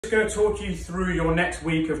just going to talk you through your next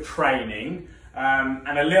week of training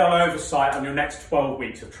and a little oversight on your next 12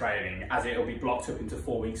 weeks of training, as it'll be blocked up into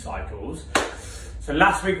 4-week cycles. So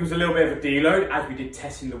last week was a little bit of a deload as we did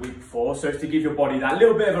testing the week before. So it's to give your body that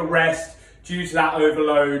little bit of a rest due to that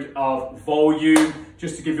overload of volume,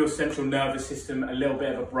 just to give your central nervous system a little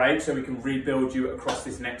bit of a break so we can rebuild you across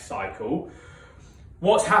this next cycle.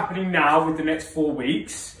 What's happening now with the next 4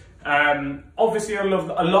 weeks? Obviously a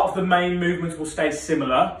lot of the main movements will stay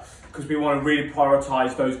similar because we want to really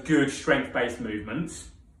prioritize those good strength-based movements.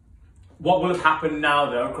 What will have happened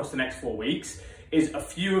now though across the next 4 weeks is a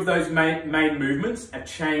few of those main movements are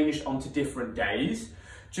changed onto different days,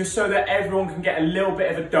 just so that everyone can get a little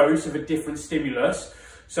bit of a dose of a different stimulus.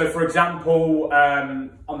 So for example,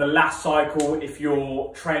 on the last cycle, if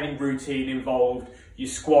your training routine involved your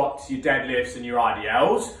squats, your deadlifts and your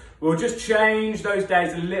RDLs, we'll just change those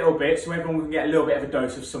days a little bit so everyone can get a little bit of a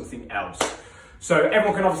dose of something else. So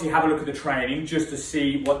everyone can obviously have a look at the training just to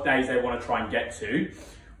see what days they want to try and get to.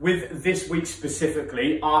 With this week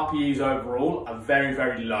specifically, RPEs overall are very,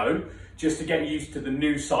 very low, just to get used to the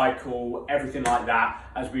new cycle, everything like that,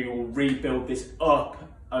 as we will rebuild this up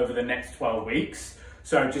over the next 12 weeks.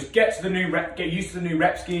 So just get used to the new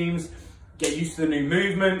rep schemes, get used to the new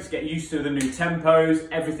movements, get used to the new tempos,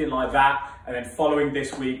 everything like that. And then following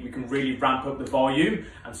this week, we can really ramp up the volume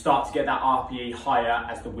and start to get that RPE higher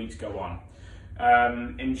as the weeks go on.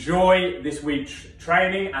 Enjoy this week's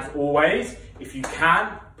training as always. If you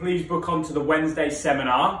can, please book onto the Wednesday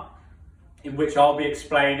seminar, in which I'll be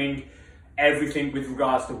explaining everything with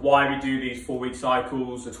regards to why we do these 4-week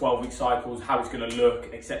cycles, the 12-week cycles, how it's going to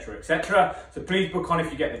look, etc, etc. So please book on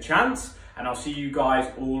if you get the chance, and I'll see you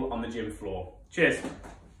guys all on the gym floor. Cheers.